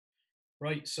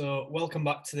Right, so welcome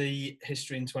back to the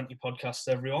History in 20 podcast,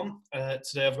 everyone.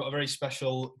 Today I've got a very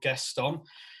special guest on.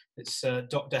 It's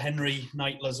Dr. Henry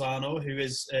Knight Lozano, who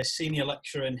is a senior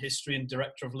lecturer in history and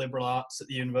director of liberal arts at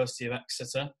the University of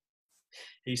Exeter.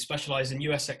 He specialised in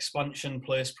US expansion,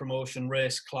 place promotion,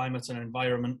 race, climate and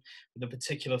environment, with a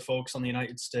particular focus on the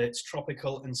United States,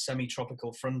 tropical and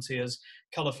semi-tropical frontiers,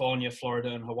 California, Florida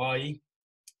and Hawaii.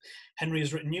 Henry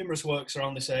has written numerous works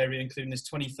around this area, including his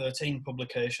 2013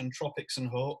 publication, Tropics and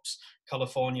Hopes,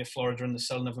 California, Florida and the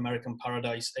Selling of American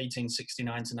Paradise, 1869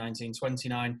 to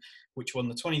 1929, which won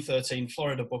the 2013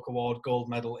 Florida Book Award Gold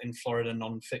Medal in Florida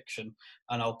Nonfiction.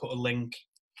 And I'll put a link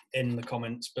in the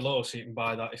comments below so you can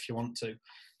buy that if you want to.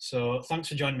 So thanks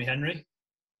for joining me, Henry.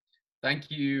 Thank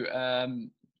you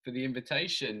for the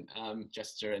invitation,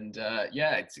 Jester. And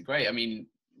yeah, it's great. I mean,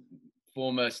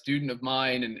 former student of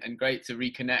mine and great to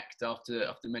reconnect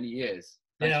after many years.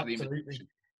 Thanks for the invitation.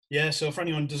 Yeah, so for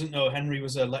anyone who doesn't know, Henry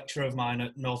was a lecturer of mine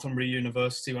at Northumbria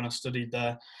University when I studied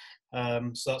there.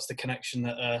 So that's the connection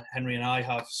that Henry and I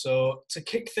have. So to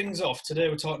kick things off, today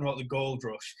we're talking about the gold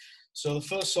rush. So the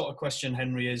first sort of question,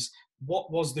 Henry, is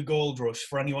what was the gold rush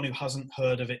for anyone who hasn't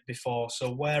heard of it before?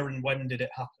 So where and when did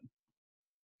it happen?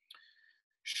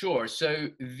 Sure. So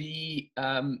the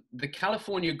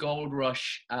California Gold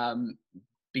Rush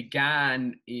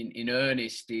began in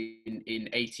earnest in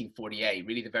 1848,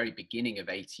 really the very beginning of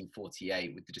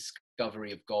 1848, with the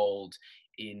discovery of gold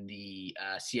in the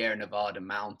Sierra Nevada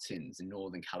mountains in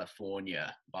Northern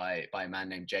California by a man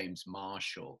named James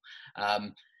Marshall.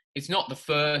 It's not the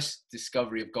first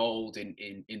discovery of gold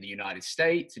in the United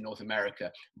States, in North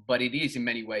America, but it is in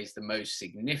many ways the most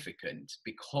significant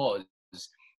because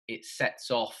it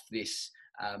sets off this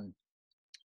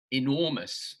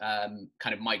enormous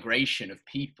kind of migration of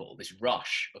people, this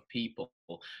rush of people,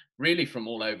 really from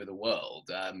all over the world.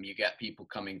 You get people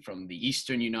coming from the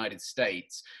eastern United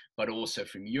States, but also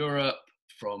from Europe,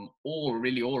 from all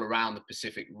around the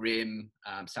Pacific Rim,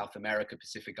 South America,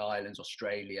 Pacific Islands,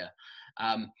 Australia.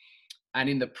 And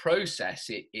in the process,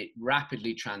 it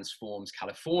rapidly transforms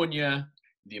California,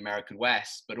 the American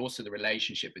West, but also the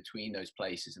relationship between those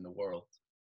places in the world.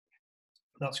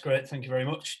 That's great. Thank you very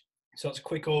much. So that's a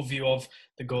quick overview of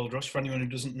the gold rush for anyone who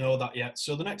doesn't know that yet.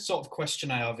 So the next sort of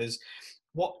question I have is,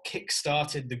 what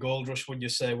kick-started the gold rush, would you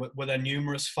say? Were there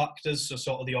numerous factors, so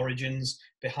sort of the origins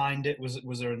behind it?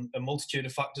 Was there a multitude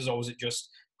of factors, or was it just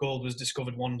gold was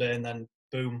discovered one day and then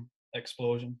boom,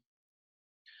 explosion?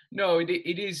 No, it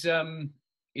is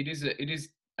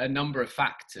a number of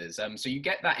factors. So you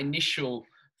get that initial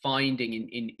finding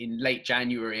in late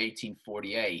January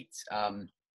 1848.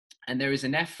 And there is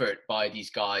an effort by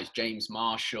these guys, James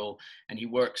Marshall, and he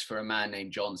works for a man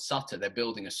named John Sutter. They're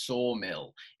building a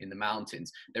sawmill in the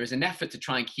mountains. There is an effort to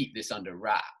try and keep this under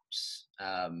wraps,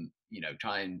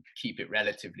 try and keep it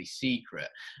relatively secret.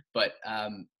 But,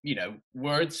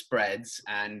 word spreads,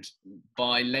 and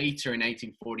by later in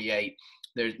 1848,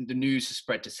 the news has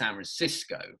spread to San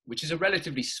Francisco, which is a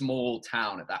relatively small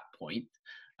town at that point.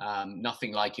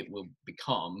 Nothing like it will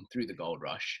become through the gold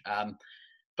rush.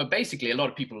 But basically, a lot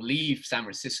of people leave San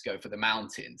Francisco for the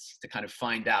mountains to kind of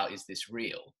find out, is this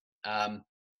real?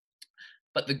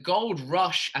 But the gold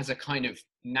rush as a kind of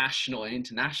national and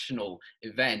international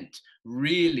event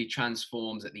really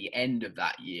transforms at the end of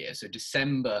that year. So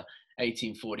December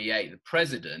 1848, the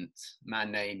president, a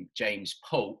man named James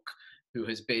Polk, who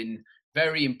has been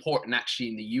very important actually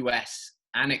in the US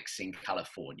annexing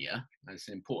California. There's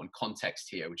an important context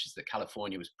here, which is that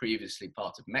California was previously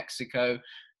part of Mexico.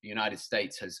 The United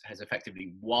States has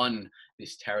effectively won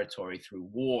this territory through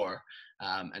war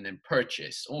and then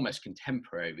purchase, almost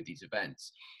contemporary with these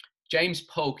events. James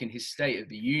Polk, in his State of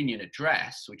the Union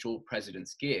address, which all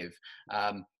presidents give,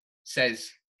 says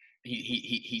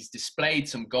he's displayed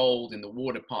some gold in the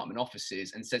War Department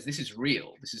offices and says this is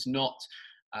real. This is not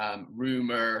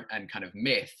rumor and kind of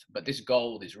myth, but this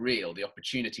gold is real. The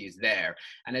opportunity is there.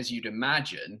 And as you'd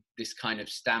imagine, this kind of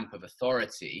stamp of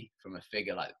authority from a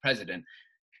figure like the president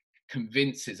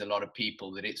convinces a lot of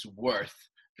people that it's worth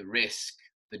the risk,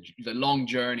 the long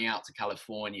journey out to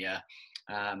California,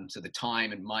 so the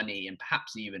time and money and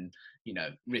perhaps even,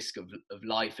 risk of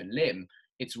life and limb.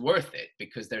 It's worth it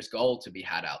because there's gold to be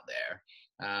had out there.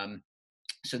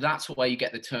 So that's why you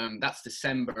get the term, that's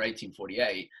December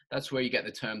 1848, that's where you get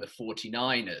the term the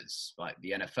 49ers, like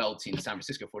the NFL team, the San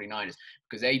Francisco 49ers,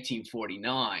 because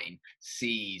 1849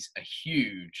 sees a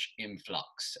huge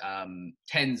influx,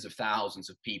 tens of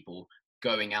thousands of people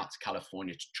going out to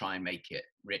California to try and make it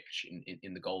rich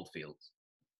in the gold fields.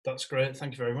 That's great,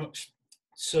 thank you very much.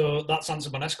 So that's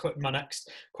answered my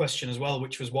next question as well,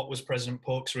 which was what was President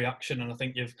Polk's reaction, and I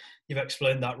think you've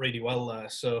explained that really well there.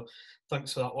 So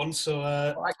thanks for that one. So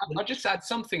Well, I'll just add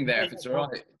something there, yeah, if it's of all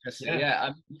course. right, Jesse. Yeah,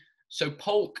 Yeah. So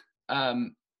Polk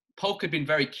had been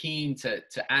very keen to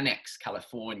annex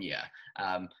California,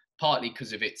 partly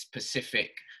because of its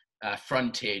Pacific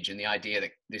frontage and the idea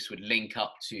that this would link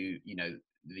up to,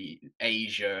 the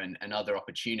Asia and other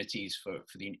opportunities for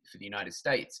the United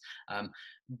States.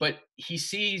 But he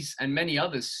sees, and many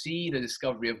others see, the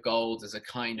discovery of gold as a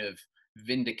kind of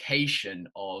vindication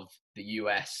of the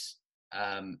US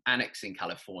annexing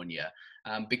California,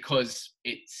 because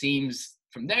it seems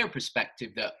from their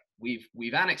perspective that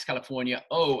we've annexed California,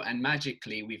 and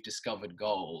magically we've discovered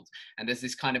gold, and there's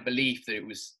this kind of belief that it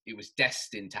was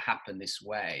destined to happen this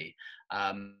way.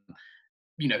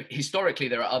 Historically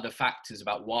there are other factors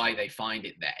about why they find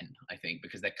it then, I think,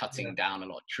 because they're cutting down a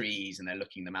lot of trees and they're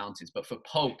looking at the mountains. But for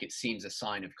Polk, it seems a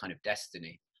sign of kind of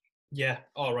destiny. yeah.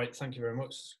 All right. Thank you very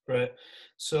much. Great.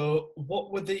 So,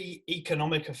 what were the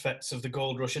economic effects of the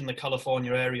gold rush in the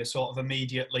California area sort of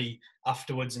immediately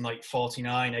afterwards in like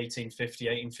 49, 1850,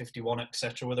 1851,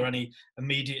 etc.? Were there any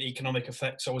immediate economic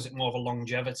effects, or was it more of a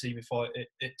longevity before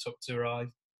it took to arrive?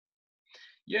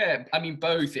 Yeah, I mean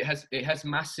both. It has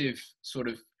massive sort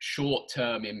of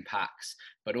short-term impacts,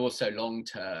 but also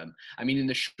long-term. I mean, in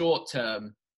the short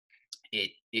term,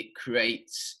 it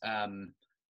creates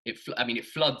it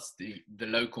floods the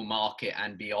local market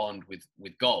and beyond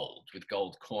with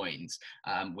gold coins,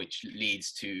 which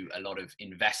leads to a lot of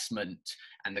investment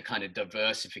and the kind of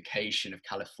diversification of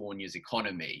California's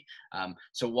economy.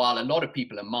 So while a lot of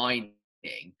people are mining,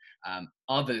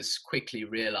 others quickly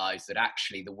realize that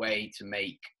actually the way to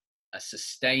make a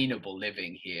sustainable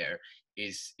living here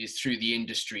is through the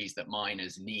industries that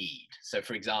miners need. So,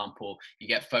 for example, you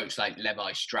get folks like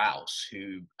Levi Strauss,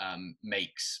 who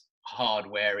makes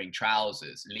hard-wearing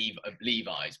trousers,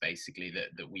 Levi's basically,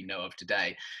 that we know of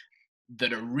today,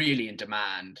 that are really in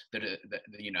demand, that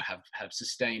have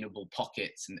sustainable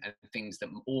pockets and things that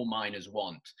all miners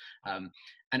want,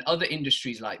 and other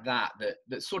industries like that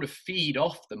sort of feed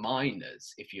off the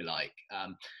miners, if you like.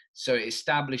 So it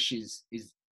establishes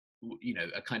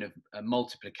a kind of a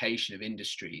multiplication of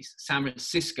industries. San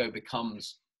Francisco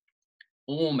becomes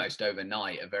almost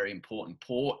overnight a very important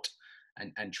port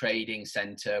and trading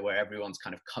center where everyone's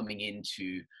kind of coming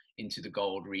into the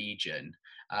gold region.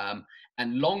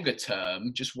 And longer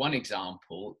term, just one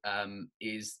example,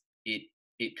 is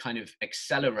it kind of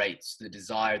accelerates the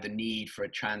desire, the need for a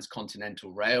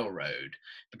transcontinental railroad,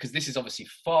 because this is obviously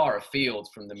far afield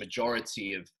from the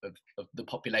majority of the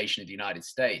population of the United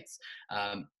States.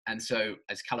 And so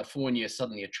as California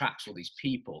suddenly attracts all these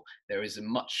people, there is a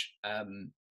much,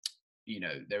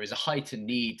 there is a heightened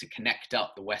need to connect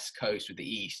up the West Coast with the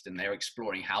East, and they're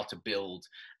exploring how to build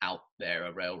out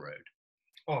their railroad.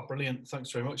 Oh, brilliant. Thanks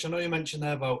very much. I know you mentioned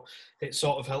there about it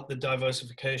sort of helped the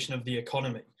diversification of the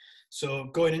economy. So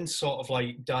going into sort of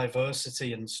like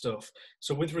diversity and stuff.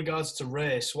 So with regards to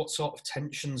race, what sort of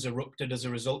tensions erupted as a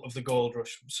result of the gold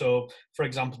rush? So, for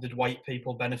example, did white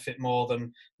people benefit more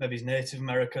than maybe Native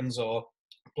Americans or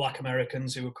Black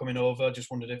Americans who were coming over?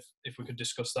 Just wondered if we could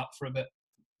discuss that for a bit.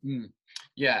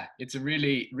 Yeah, it's a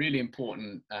really, really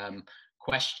important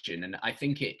question, and I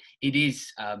think it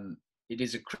is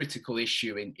a critical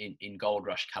issue in Gold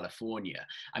Rush, California.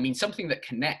 I mean, something that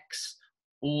connects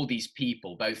all these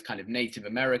people, both kind of Native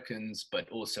Americans, but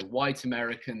also white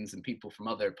Americans and people from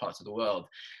other parts of the world.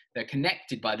 They're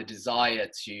connected by the desire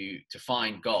to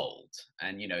find gold.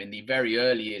 And, in the very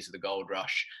early years of the gold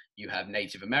rush, you have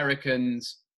Native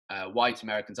Americans, white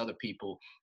Americans, other people,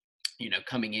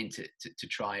 coming in to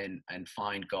try and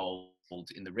find gold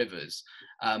in the rivers.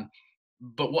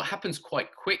 But what happens quite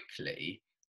quickly,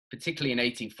 particularly in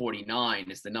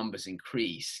 1849, as the numbers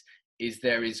increase, is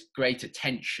there is greater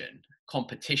tension,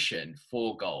 competition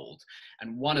for gold.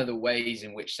 And one of the ways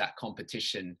in which that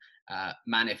competition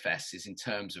manifests is in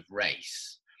terms of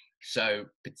race. So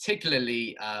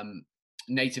particularly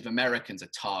Native Americans are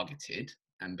targeted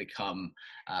and become,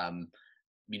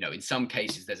 in some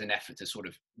cases, there's an effort to sort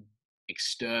of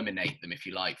exterminate them, if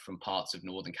you like, from parts of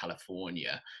Northern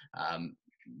California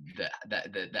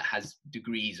that has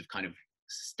degrees of kind of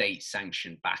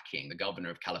state-sanctioned backing. The governor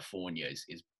of California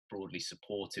is broadly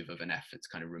supportive of an effort to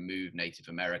kind of remove Native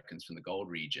Americans from the gold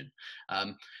region.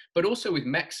 But also with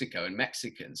Mexico and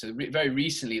Mexicans. So very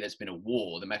recently there's been a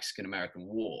war, the Mexican-American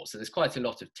War. So there's quite a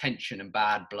lot of tension and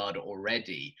bad blood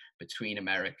already between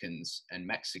Americans and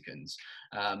Mexicans.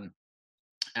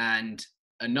 And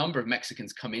a number of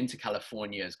Mexicans come into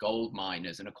California as gold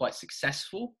miners and are quite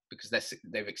successful because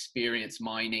they've experienced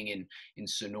mining in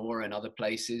Sonora and other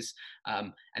places.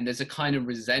 And there's a kind of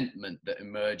resentment that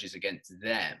emerges against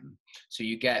them. So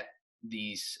you get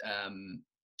these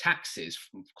taxes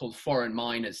called foreign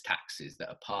miners taxes that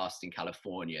are passed in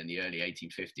California in the early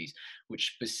 1850s,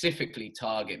 which specifically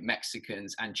target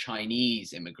Mexicans and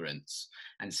Chinese immigrants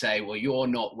and say, well, you're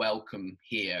not welcome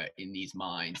here in these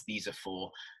mines. These are for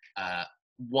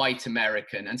white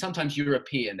American and sometimes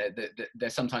European. They're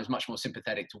sometimes much more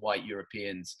sympathetic to white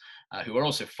Europeans who are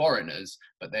also foreigners,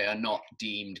 but they are not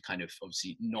deemed kind of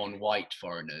obviously non-white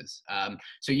foreigners.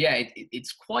 So yeah,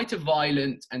 it's quite a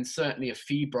violent and certainly a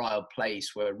febrile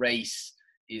place where race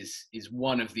is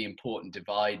one of the important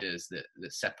dividers that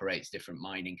separates different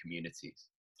mining communities.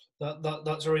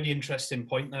 That's a really interesting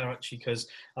point there, actually, because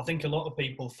I think a lot of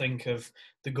people think of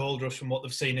the gold rush from what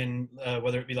they've seen in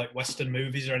whether it be like Western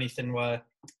movies or anything, where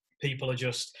people are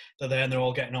they're there and they're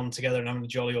all getting on together and having a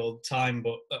jolly old time.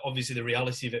 But obviously the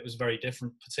reality of it was very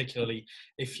different, particularly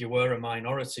if you were a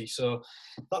minority. So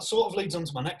that sort of leads on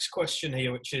to my next question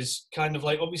here, which is kind of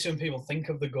like, obviously when people think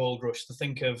of the gold rush, they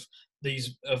think of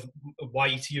these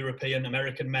white European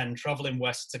American men traveling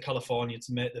west to California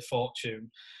to make their fortune.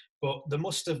 But there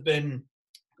must have been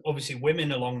obviously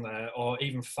women along there, or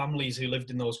even families who lived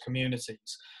in those communities.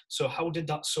 So how did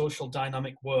that social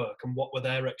dynamic work, and what were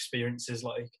their experiences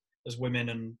like as women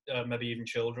and maybe even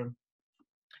children?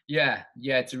 Yeah,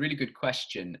 it's a really good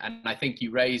question. And I think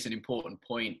you raise an important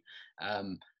point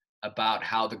about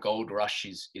how the gold rush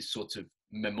is sort of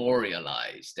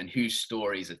memorialized and whose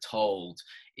stories are told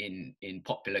in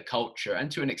popular culture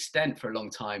and to an extent for a long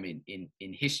time in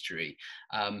history.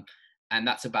 And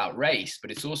that's about race,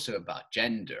 but it's also about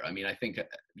gender. I mean, I think,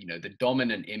 the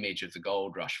dominant image of the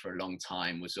gold rush for a long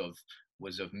time was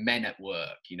of men at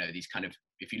work, these kind of,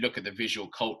 if you look at the visual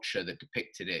culture that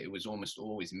depicted it, it was almost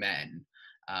always men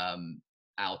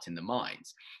out in the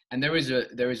mines. And there is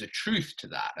a truth to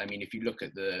that. I mean, if you look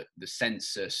at the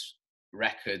census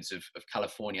records of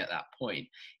California at that point,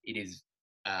 it is,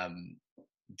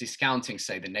 discounting,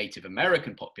 say, the Native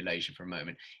American population for a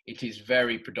moment, it is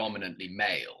very predominantly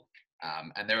male.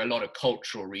 And there are a lot of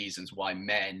cultural reasons why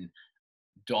men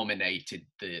dominated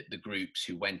the groups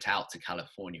who went out to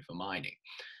California for mining.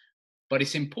 But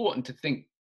it's important to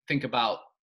think about,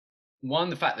 one,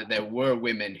 the fact that there were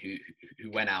women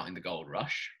who went out in the gold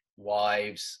rush,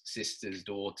 wives, sisters,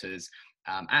 daughters,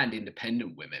 and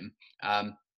independent women,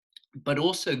 but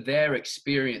also their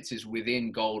experiences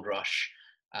within gold rush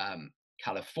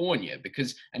California.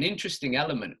 Because an interesting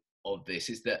element of this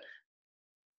is that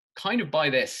kind of by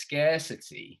their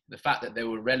scarcity, the fact that there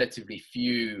were relatively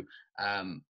few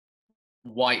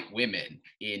white women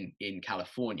in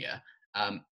California,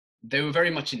 they were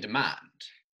very much in demand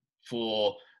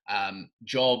for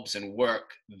jobs and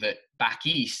work that back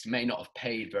east may not have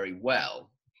paid very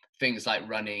well. Things like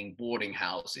running boarding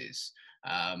houses,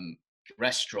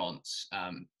 restaurants,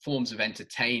 forms of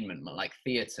entertainment like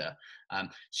theatre.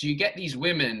 So you get these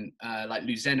women like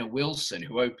Luzena Wilson,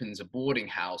 who opens a boarding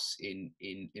house in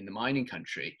the mining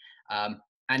country.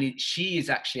 And she is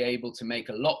actually able to make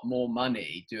a lot more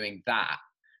money doing that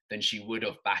than she would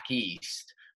have back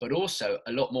east, but also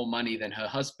a lot more money than her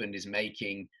husband is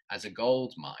making as a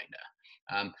gold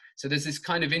miner. So there's this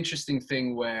kind of interesting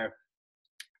thing where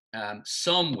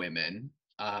some women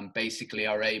basically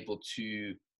are able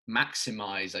to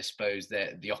maximize, I suppose,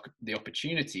 the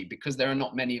opportunity, because there are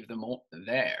not many of them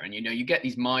there. And you get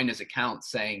these miners'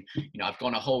 accounts saying, I've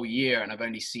gone a whole year and I've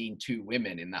only seen 2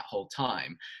 women in that whole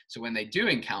time. So when they do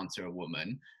encounter a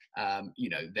woman,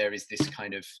 there is this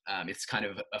kind of it's kind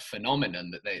of a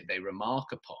phenomenon that they remark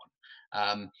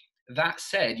upon. That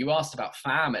said, you asked about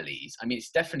families. I mean,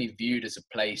 it's definitely viewed as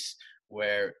a place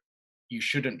where you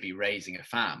shouldn't be raising a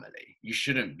family. You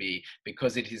shouldn't be,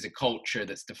 because it is a culture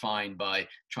that's defined by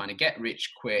trying to get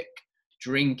rich quick,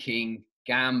 drinking,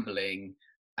 gambling,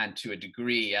 and to a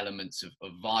degree elements of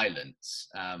violence,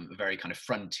 a very kind of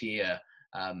frontier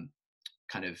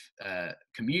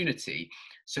community.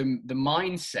 So the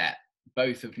mindset,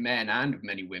 both of men and of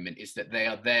many women, is that they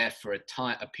are there for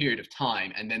a period of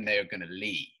time, and then they are going to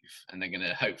leave, and they're going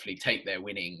to hopefully take their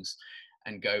winnings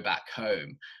and go back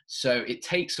home. So it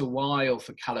takes a while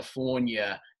for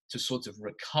California to sort of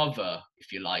recover,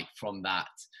 if you like, from that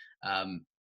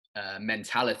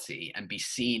mentality and be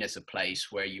seen as a place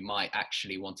where you might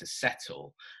actually want to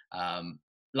settle.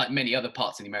 Like many other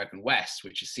parts of the American West,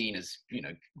 which are seen as,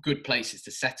 good places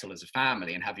to settle as a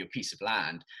family and have your piece of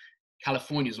land.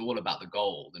 California is all about the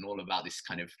gold and all about this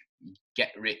kind of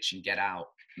get rich and get out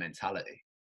mentality.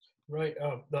 Right.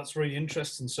 Oh, that's really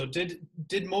interesting. So did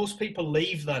most people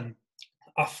leave then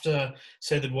after,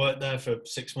 say, they'd worked there for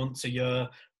 6 months, a year,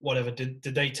 whatever? Did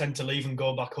they tend to leave and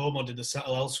go back home, or did they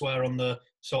settle elsewhere on the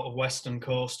sort of western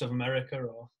coast of America?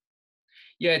 Or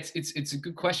Yeah, it's a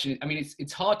good question. I mean,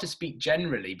 it's hard to speak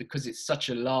generally because it's such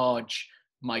a large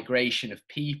migration of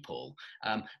people.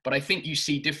 But I think you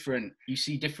see different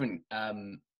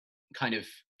kind of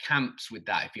camps with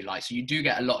that, if you like. So you do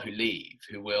get a lot who leave,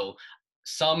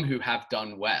 some who have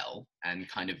done well and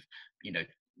kind of, you know,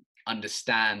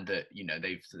 understand that, you know,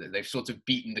 they've sort of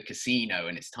beaten the casino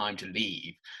and it's time to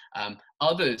leave.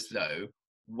 Others though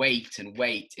wait and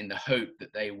wait in the hope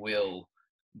that they will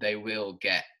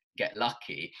get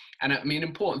lucky. And I mean, an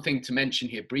important thing to mention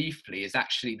here briefly is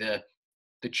actually the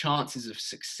chances of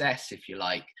success, if you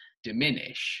like,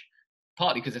 diminish,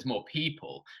 partly because there's more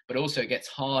people, but also it gets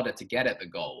harder to get at the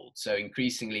gold. So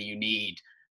increasingly you need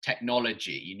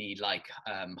technology, you need like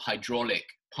hydraulic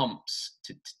pumps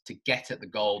to get at the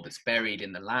gold that's buried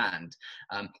in the land.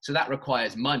 So that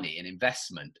requires money and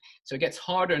investment. So it gets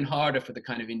harder and harder for the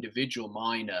kind of individual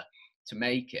miner to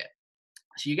make it.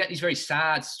 So you get these very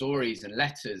sad stories and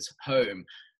letters home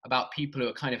about people who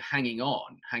are kind of hanging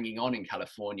on in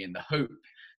California in the hope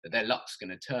that their luck's going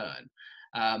to turn.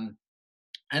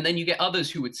 And then you get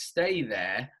others who would stay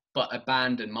there but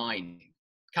abandon mining.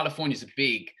 California's a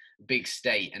big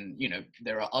state, and you know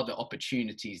there are other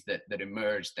opportunities that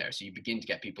emerge there. So you begin to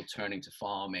get people turning to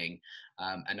farming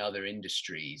and other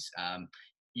industries.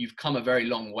 You've come a very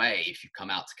long way if you've come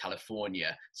out to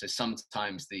California. So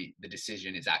sometimes the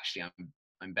decision is actually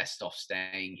I'm best off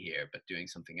staying here but doing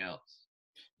something else.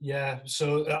 yeah,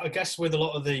 so I guess with a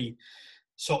lot of the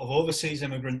sort of overseas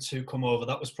immigrants who come over,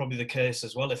 that was probably the case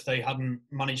as well. If they hadn't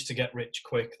managed to get rich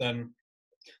quick, then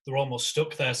they're almost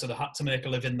stuck there, so they had to make a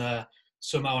living there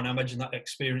somehow. And I imagine that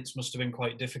experience must have been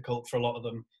quite difficult for a lot of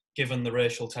them, given the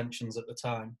racial tensions at the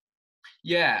time.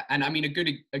 Yeah, and I mean a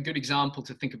good example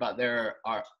to think about there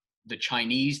are the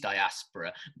Chinese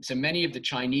diaspora. So many of the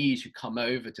Chinese who come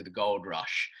over to the gold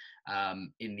rush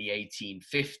in the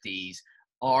 1850s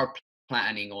are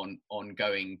planning on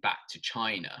going back to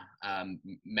China.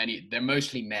 They're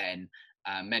mostly men.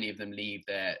 Many of them leave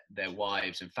their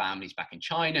wives and families back in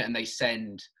China, and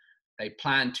they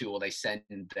plan to, or they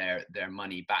send their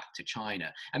money back to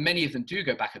China. And many of them do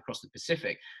go back across the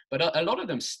Pacific, but a lot of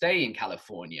them stay in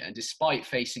California. And despite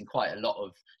facing quite a lot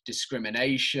of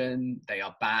discrimination, they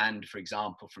are banned, for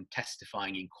example, from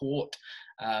testifying in court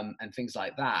and things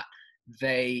like that.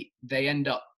 They end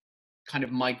up kind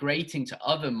of migrating to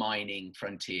other mining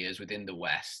frontiers within the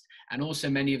West. And also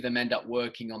many of them end up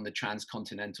working on the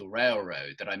Transcontinental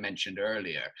Railroad that I mentioned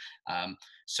earlier.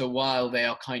 So while they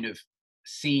are kind of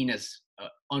seen as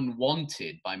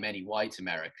unwanted by many white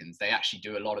Americans, they actually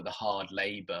do a lot of the hard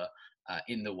labor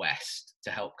in the West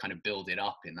to help kind of build it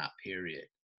up in that period.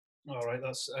 All right,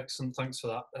 that's excellent. Thanks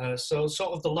for that. So,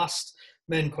 sort of the last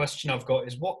main question I've got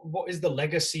is what is the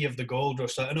legacy of the gold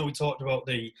rush? I know we talked about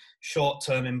the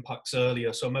short-term impacts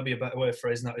earlier, so maybe a better way of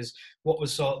phrasing that is what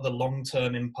was sort of the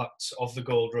long-term impacts of the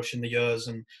gold rush in the years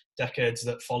and decades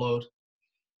that followed?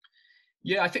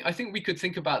 Yeah, I think we could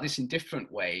think about this in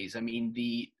different ways. I mean,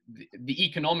 the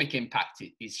economic impact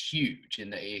is huge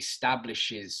in that it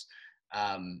establishes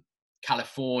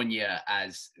California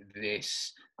as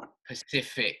this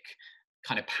Pacific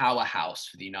kind of powerhouse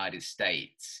for the United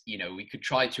States. You know, we could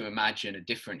try to imagine a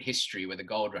different history where the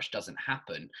gold rush doesn't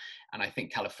happen, and I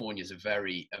think California is a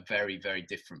very, very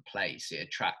different place. It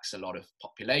attracts a lot of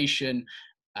population,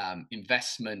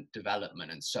 investment,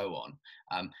 development, and so on.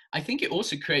 I think it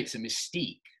also creates a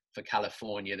mystique for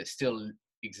California that still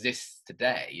exists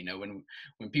today. You know,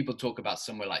 when people talk about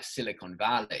somewhere like Silicon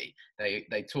Valley,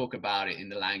 they talk about it in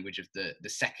the language of the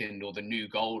second or the new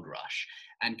gold rush.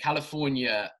 And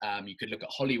California, you could look at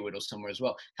Hollywood or somewhere as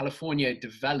well. California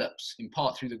develops in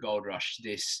part through the gold rush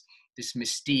this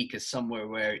mystique as somewhere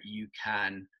where you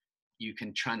can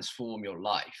transform your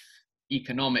life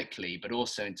economically, but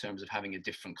also in terms of having a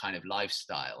different kind of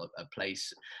lifestyle, a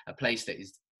place that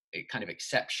is kind of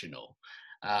exceptional.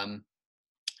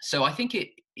 So I think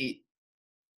it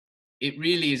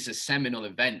really is a seminal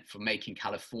event for making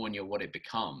California what it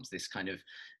becomes, this kind of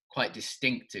quite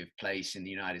distinctive place in the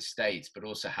United States, but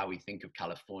also how we think of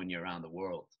California around the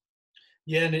world.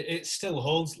 Yeah, and it still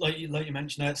holds, like you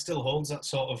mentioned, it still holds that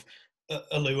sort of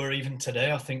allure even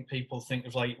today. I think people think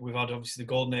of, like, we've had obviously the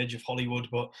golden age of Hollywood,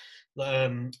 but I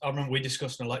remember we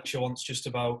discussed in a lecture once just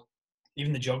about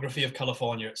even the geography of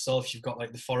California itself. You've got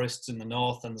like the forests in the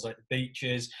north, and there's like the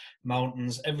beaches,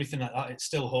 mountains, everything like that. It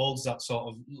still holds that sort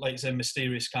of, like you say,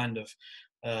 mysterious kind of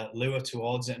lure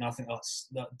towards it, and I think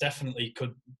that definitely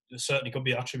certainly could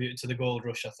be attributed to the gold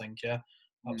rush. I think, yeah,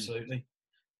 absolutely.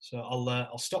 So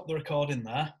I'll stop the recording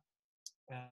there.